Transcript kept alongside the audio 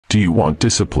Do you want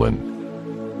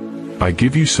discipline? I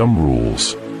give you some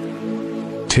rules.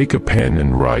 Take a pen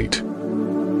and write.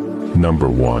 Number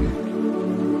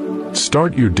 1.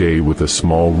 Start your day with a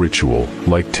small ritual,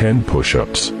 like 10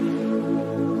 push-ups.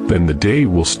 Then the day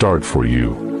will start for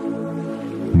you.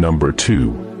 Number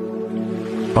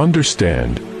 2.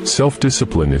 Understand,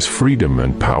 self-discipline is freedom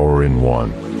and power in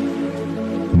one.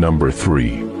 Number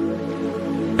 3.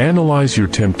 Analyze your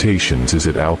temptations. Is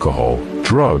it alcohol,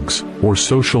 drugs, or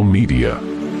social media?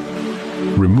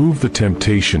 Remove the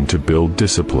temptation to build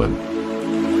discipline.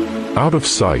 Out of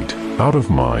sight, out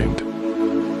of mind.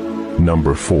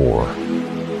 Number 4.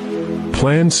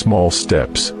 Plan small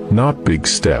steps, not big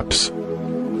steps.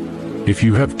 If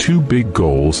you have too big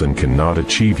goals and cannot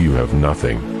achieve, you have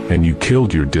nothing, and you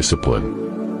killed your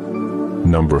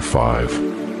discipline. Number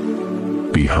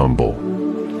 5. Be humble.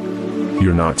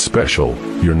 You're not special,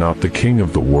 you're not the king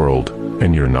of the world,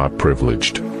 and you're not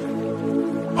privileged.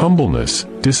 Humbleness,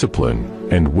 discipline,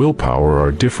 and willpower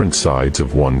are different sides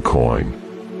of one coin.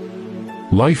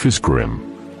 Life is grim.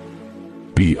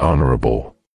 Be honorable.